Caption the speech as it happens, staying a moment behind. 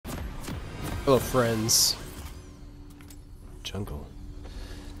Hello, friends. Jungle.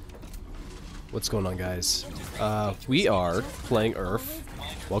 What's going on, guys? We are playing URF.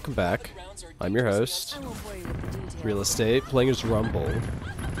 Welcome back. I'm your host, Real Estate, playing as Rumble.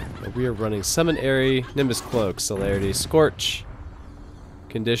 And we are running Summon Airy, Nimbus Cloak, Celerity, Scorch,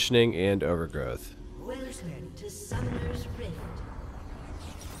 Conditioning, and Overgrowth.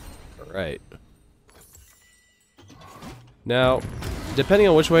 Alright. Now, depending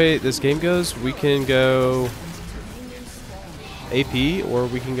on which way this game goes, we can go AP or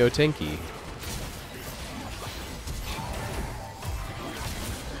we can go tanky.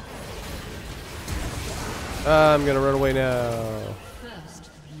 I'm gonna run away now.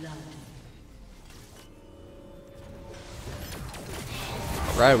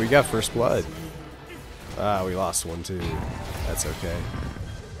 Alright, we got first blood. Ah, we lost one too. That's okay.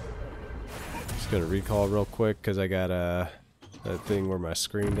 Just gonna recall real quick because I got that thing where my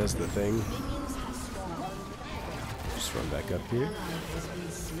screen does the thing. Just run back up here.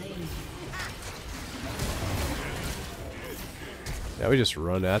 Now we just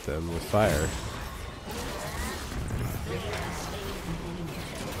run at them with fire.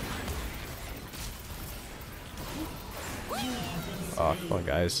 Oh, come on,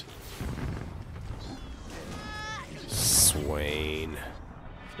 guys. Swain.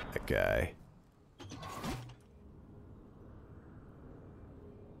 That guy.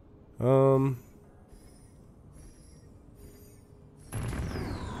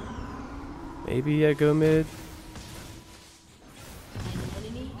 Maybe I go mid.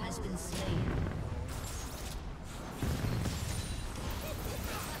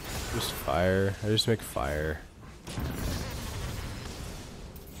 Just fire. I just make fire.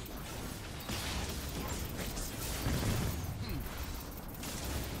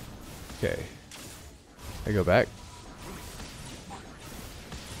 Okay. I go back.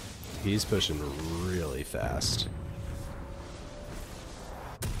 He's pushing really fast.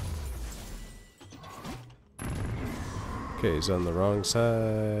 Okay, he's on the wrong side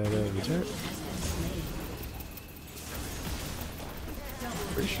of the turret.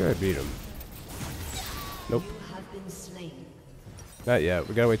 Pretty sure I beat him. Nope. Not yet.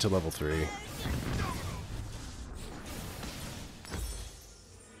 We gotta wait till level 3. And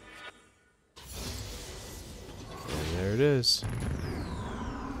there it is.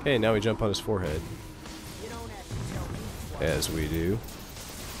 Okay, now we jump on his forehead. As we do.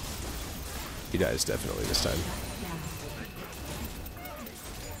 He dies definitely this time.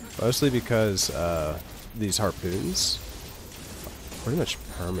 Mostly because these harpoons are pretty much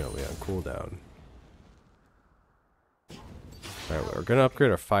permanently on cooldown. Alright, we're gonna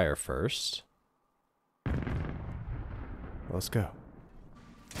upgrade our fire first. Let's go.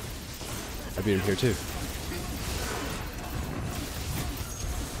 I beat him here too.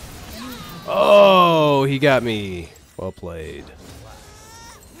 Oh, he got me. Well played.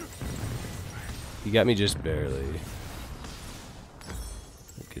 He got me just barely.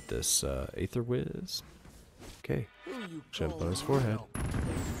 Get this Aether Whiz. Okay. Jump on his forehead.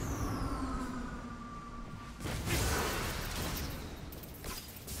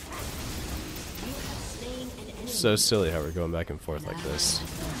 So silly how we're going back and forth like this.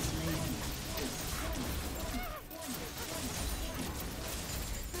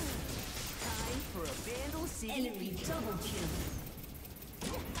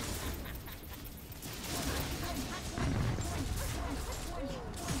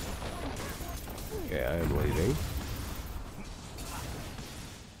 Okay, I am leaving.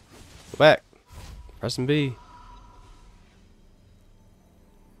 Go back. Pressing B.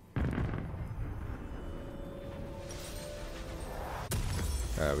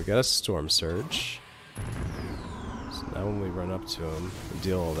 Alright, we got a Storm Surge. So now when we run up to him and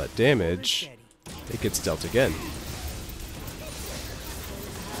deal all that damage, it gets dealt again.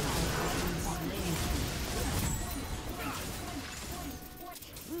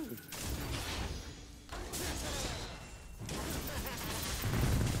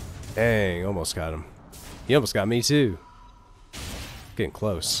 Dang, almost got him. He almost got me too. Getting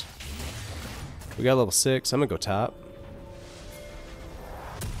close. We got level 6. I'm gonna go top.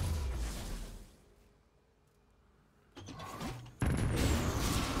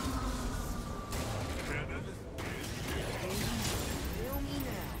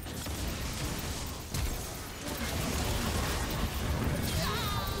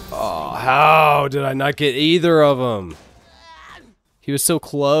 Oh, how did I not get either of them? He was so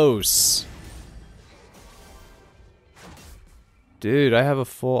close. Dude, I have a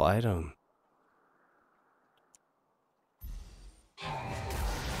full item.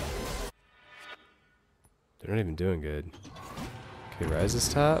 They're not even doing good. Okay, Rise is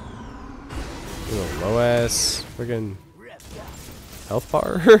top. Little low ass friggin' health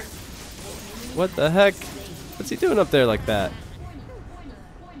bar. What the heck? What's he doing up there like that?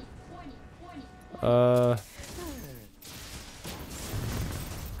 I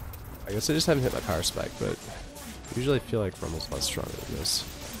guess I just haven't hit my power spike, but I usually feel like Rummel's a lot stronger than this.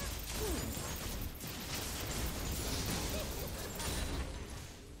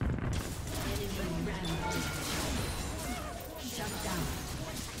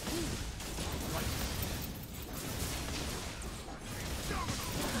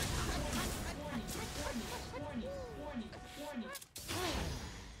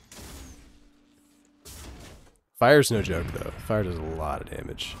 Fire's no joke, though. Fire does a lot of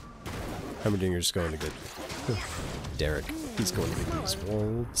damage. Heimerdinger's going to get... Derek, he's going to get these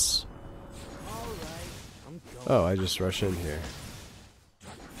wolves. Oh, I just rush in here.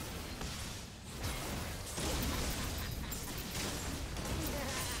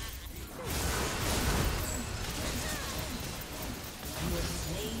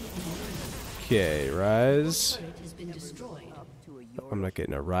 Okay, rise. I'm not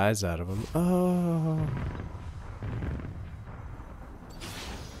getting a rise out of him. Oh.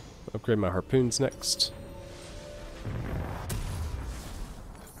 Upgrade my harpoons next.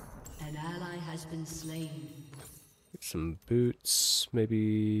 An ally has been slain. Get some boots,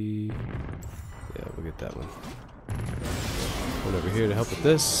 maybe. Yeah, we'll get that one. One over here to help with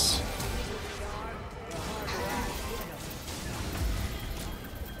this.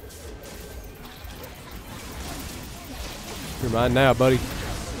 You're mine now, buddy.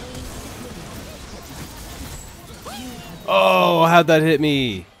 Oh, how'd that hit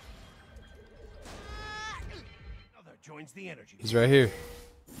me? He's right here.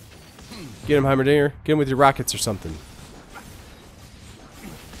 Get him, Heimerdinger. Get him with your rockets or something.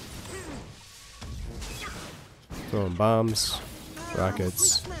 Throwing bombs,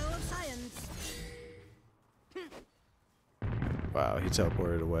 rockets. Wow, he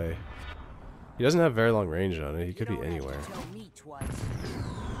teleported away. He doesn't have very long range on it. He could be anywhere.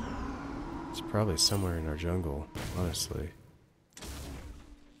 It's probably somewhere in our jungle, honestly.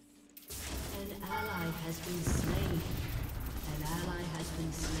 An ally has been slain. An ally has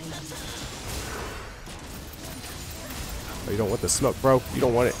been slain. Oh, you don't want the smoke, bro. You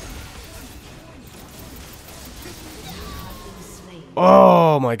don't want it.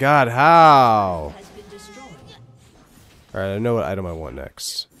 Oh my god, how? Alright, I know what item I want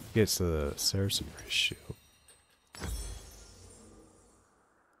next. Gets the Saracen ratio.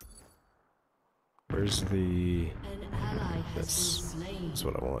 Where's the... This. This is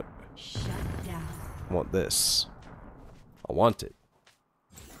what I want. I want this. I want it.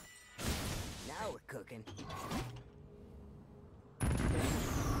 Now we're cooking. Put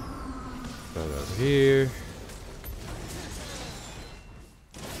it over here.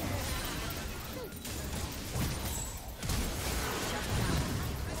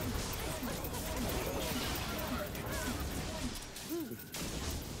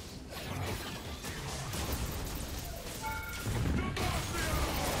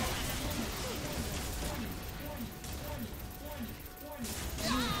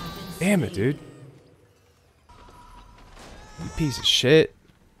 Damn it, dude. You piece of shit.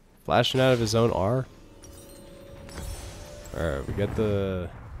 Flashing out of his own R. Alright, we got the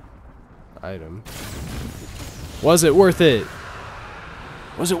item. Was it worth it?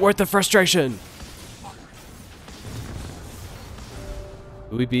 Was it worth the frustration?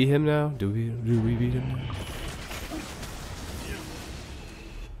 Do we beat him now? Do we beat him now?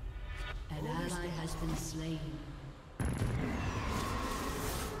 An ally has been slain.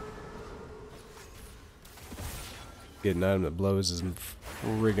 Get an item that blows his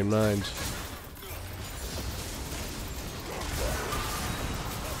friggin' mind.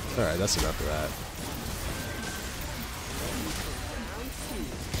 Alright, that's enough of that.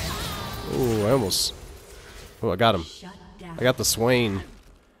 Oh, I almost... Oh, I got him. I got the Swain.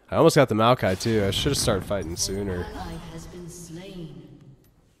 I almost got the Maokai too. I should have started fighting sooner.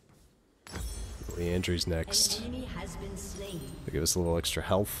 Leandry's next. They give us a little extra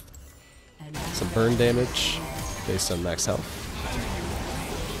health. Some burn damage based on max health.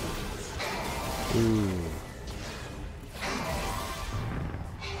 Ooh.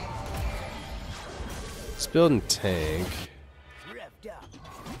 Let's build a tank.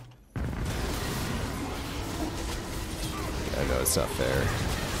 I know it's not fair.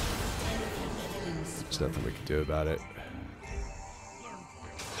 There's nothing we can do about it.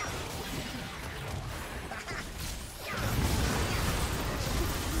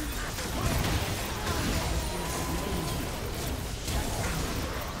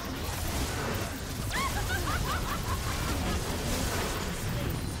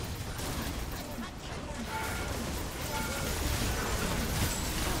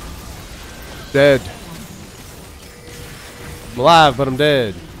 Dead. I'm alive, but I'm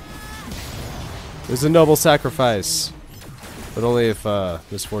dead. It was a noble sacrifice. But only if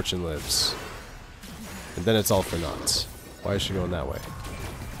misfortune lives. And then it's all for naught. Why is she going that way?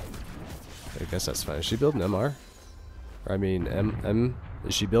 I guess that's fine. Is she building MR? Or I mean M?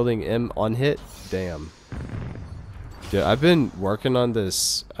 Is she building M on hit? Damn. Dude, I've been working on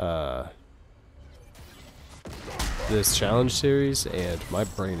this this challenge series, and my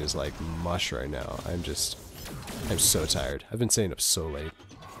brain is like mush right now. I'm so tired. I've been staying up so late.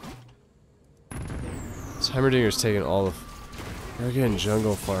 This Heimerdinger's taking all of... We're getting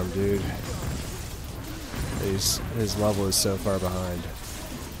jungle farm, dude. His level is so far behind.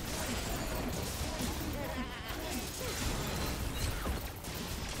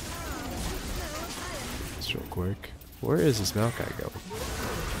 Just real quick. Where is this Maokai going?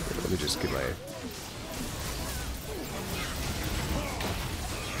 Let me just get my...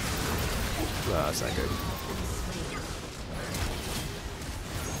 No, that's not good.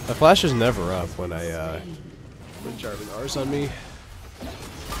 My flash is never up when when Jarvan R's on me.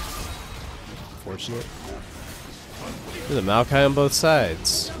 Fortunate. There's a Maokai on both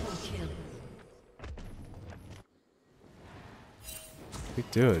sides. What are you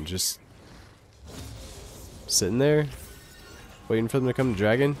doing? Just sitting there? Waiting for them to come to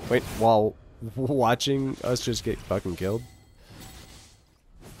Dragon? Wait, while watching us just get fucking killed?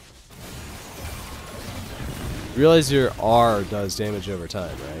 Realize your R does damage over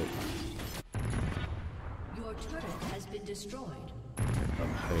time, right? Your turret has been destroyed.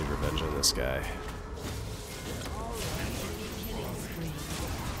 I need revenge on this guy.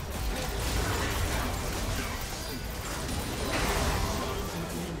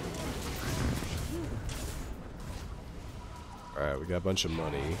 Alright, we got a bunch of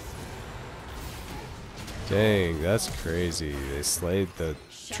money. Dang, that's crazy. They slayed the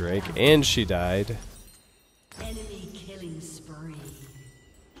Drake and she died. Enemy killing spree.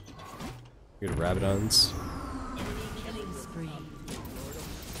 We got Rabadons. Enemy killing spree.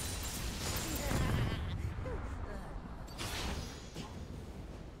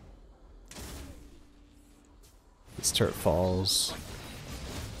 This turret falls.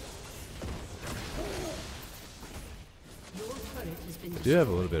 Your turret has been I do have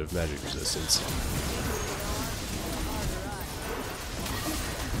a little bit of magic resistance.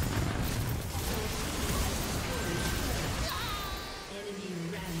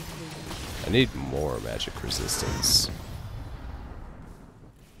 I need more magic resistance.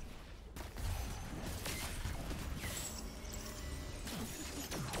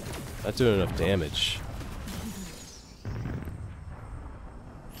 Not doing enough damage.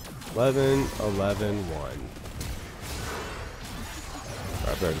 11, 11, 1.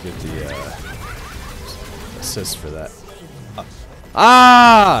 I better get the assist for that.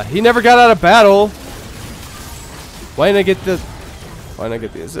 Ah! He never got out of battle! Why didn't I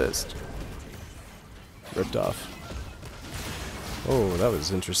get the assist? Ripped off. Oh, that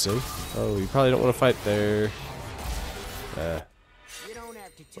was interesting. Oh, you probably don't want to fight there.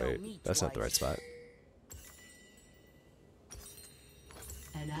 Wait, that's not the right spot.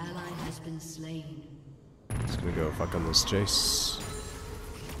 An ally has been slain. Just gonna go fuck on this Jace.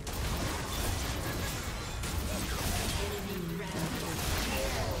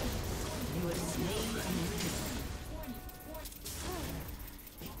 You have slain an enemy.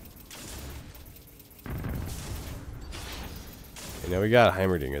 And now we got a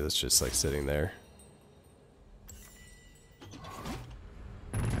Heimerdinger that's just like sitting there.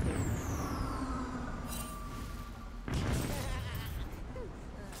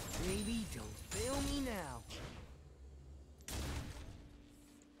 Baby, don't fail me now.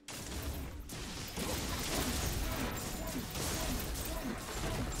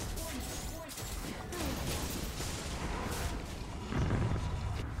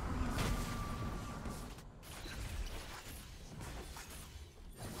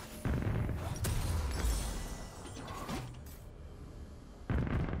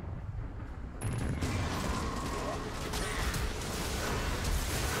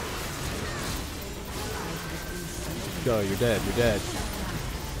 Go, you're dead, you're dead.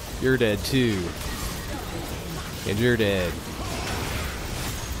 You're dead too. And you're dead.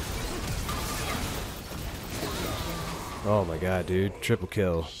 Oh my god, dude. Triple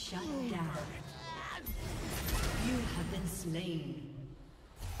kill. Shut down. You have been slain.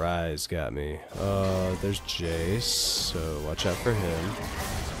 Rise got me. There's Jace, so watch out for him.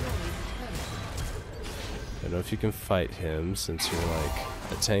 I don't know if you can fight him since you're like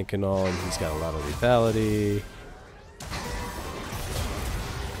a tank and all, and he's got a lot of lethality.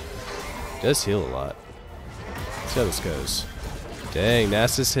 Does heal a lot. Let's see how this goes. Dang,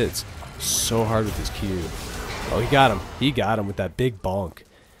 Nasus hits So hard with his Q. Oh, he got him. He got him with that big bonk.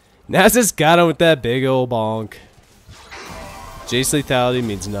 Nasus got him with that big old bonk. Jace lethality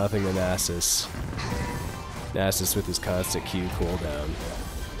means nothing to Nasus. Nasus with his constant Q cooldown.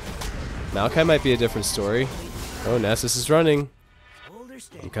 Maokai might be a different story. Oh, Nasus is running.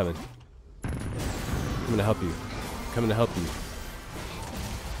 I'm coming. I'm gonna help you. I'm coming to help you.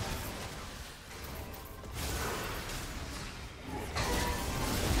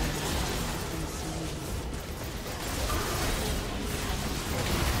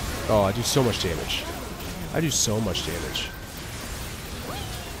 Oh, I do so much damage. I do so much damage.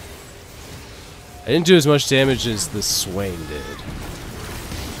 I didn't do as much damage as the Swain did.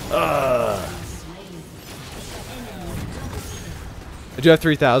 I do have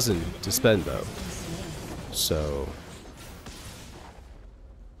 3,000 to spend though. So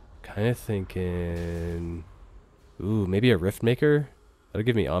kind of thinking, ooh, maybe a Rift Maker? That'll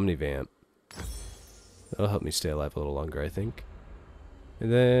give me Omnivamp. That'll help me stay alive a little longer, I think.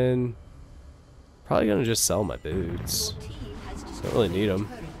 And then probably gonna just sell my boots. Don't really need them.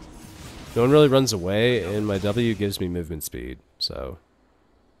 No one really runs away, and my W gives me movement speed, so.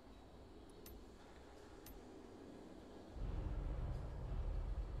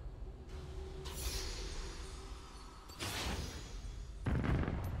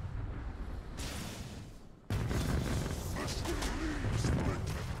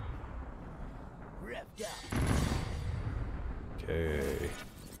 Okay.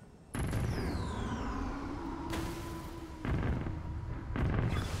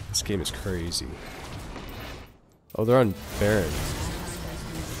 This game is crazy. Oh, they're on Baron.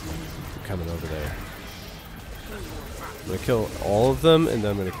 They're coming over there. I'm gonna kill all of them, and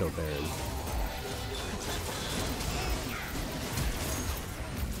then I'm gonna kill Baron.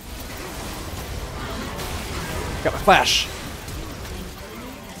 Got my flash!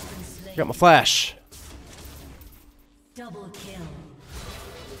 Got my flash! Double kill.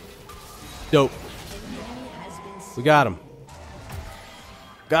 Dope. We got him.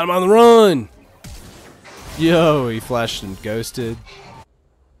 Got him on the run! Yo, he flashed and ghosted.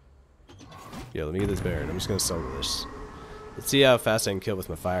 Yo, let me get this Baron. I'm just gonna sell this. Let's see how fast I can kill with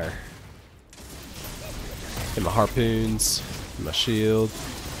my fire. And my harpoons, and my shield,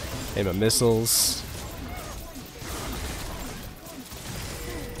 and my missiles.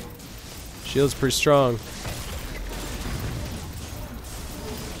 Shield's pretty strong.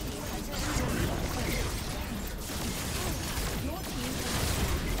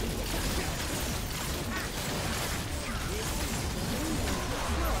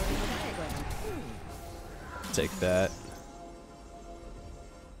 Take that.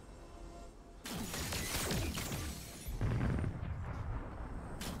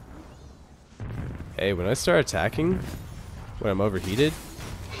 Hey, when I start attacking, when I'm overheated,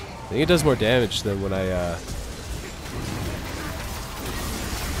 I think it does more damage than when I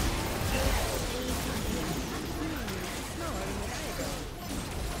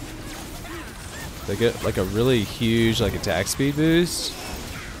get like a really huge like attack speed boost.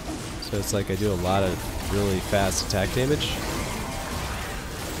 So it's like I do a lot of really fast attack damage.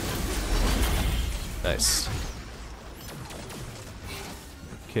 Nice.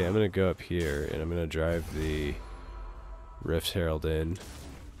 Okay, I'm gonna go up here and I'm gonna drive the Rift Herald in.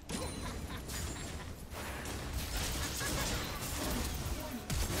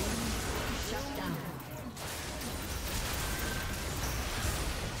 Shut down.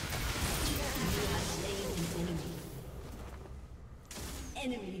 You have slain an enemy.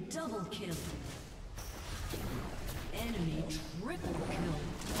 Enemy double kill. Enemy triple kill. An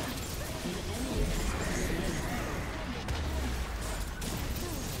enemy has been slain.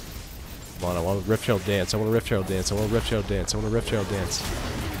 Come on, I want a Rift Herald dance. I want a Rift Herald dance. I want a Rift Herald dance. I want a Rift Herald dance.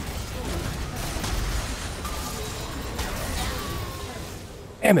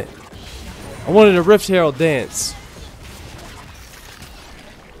 Damn it! I wanted a Rift Herald dance.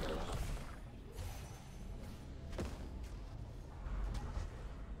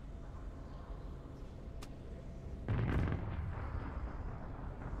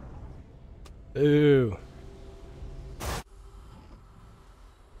 Ooh.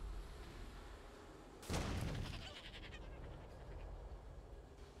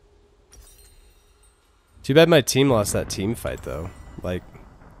 Too bad my team lost that team fight though. Like,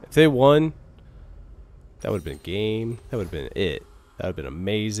 if they won, that would have been game. That would have been it. That would have been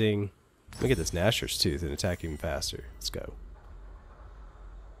amazing. Look at this Nashor's Tooth and attack even faster. Let's go.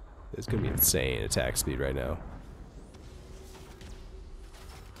 It's gonna be insane attack speed right now.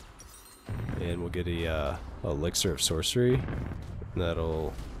 And we'll get a elixir of sorcery. And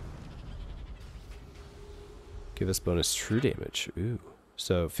that'll give us bonus true damage. Ooh.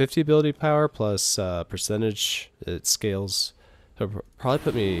 So 50 ability power plus percentage, it scales. It'll probably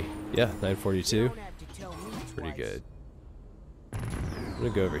put me, yeah, 942. Don't have to tell me Pretty twice. good. I'm gonna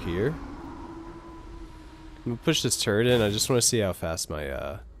go over here. I'm gonna push this turret in. I just want to see how fast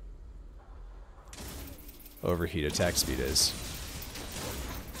my overheat attack speed is.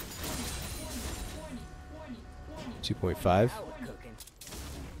 2.5. Now we're cooking.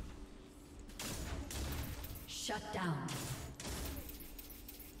 Shut down.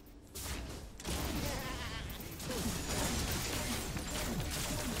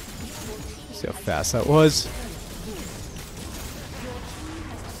 See how fast that was.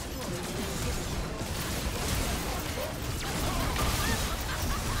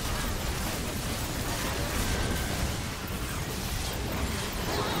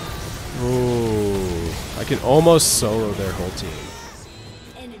 Ooh, I can almost solo their whole team.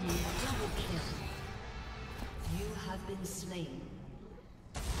 Enemy double kill. You have been slain.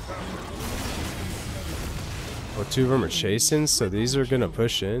 Well, two of them are chasing, so these are gonna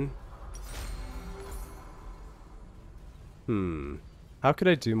push in. How could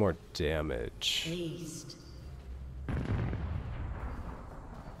I do more damage? Aced.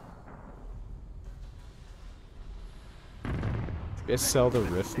 Maybe I sell the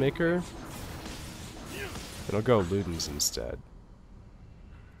Rift Maker? Then I'll go Ludens instead.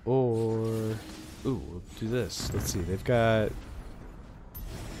 Or... ooh, we'll do this. Let's see, they've got...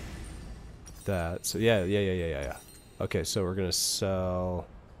 that. So yeah. Okay, so we're gonna sell...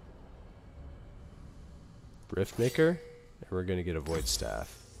 Rift Maker, and we're gonna get a Void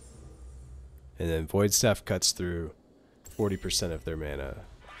Staff. And then Void Staff cuts through 40% of their mana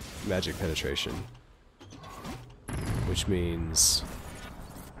magic penetration. Which means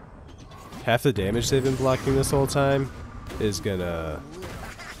half the damage they've been blocking this whole time is gonna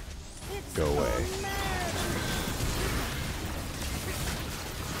go away.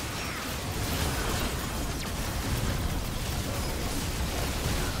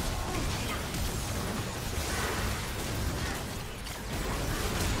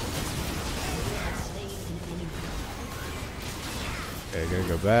 Okay, gonna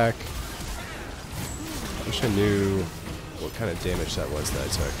go back. Wish I knew what kind of damage that was that I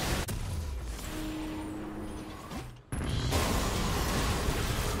took.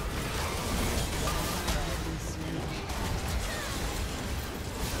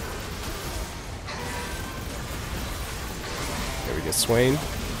 There we go, Swain.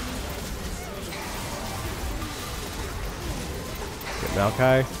 Get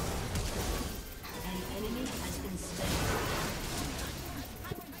Maokai. An enemy has been slain.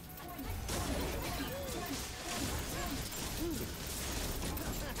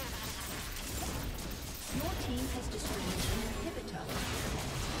 Your team has destroyed an inhibitor.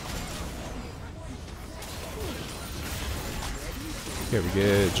 Okay, we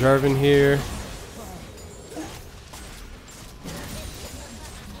get Jarvan here.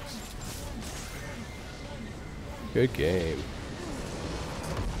 Good game.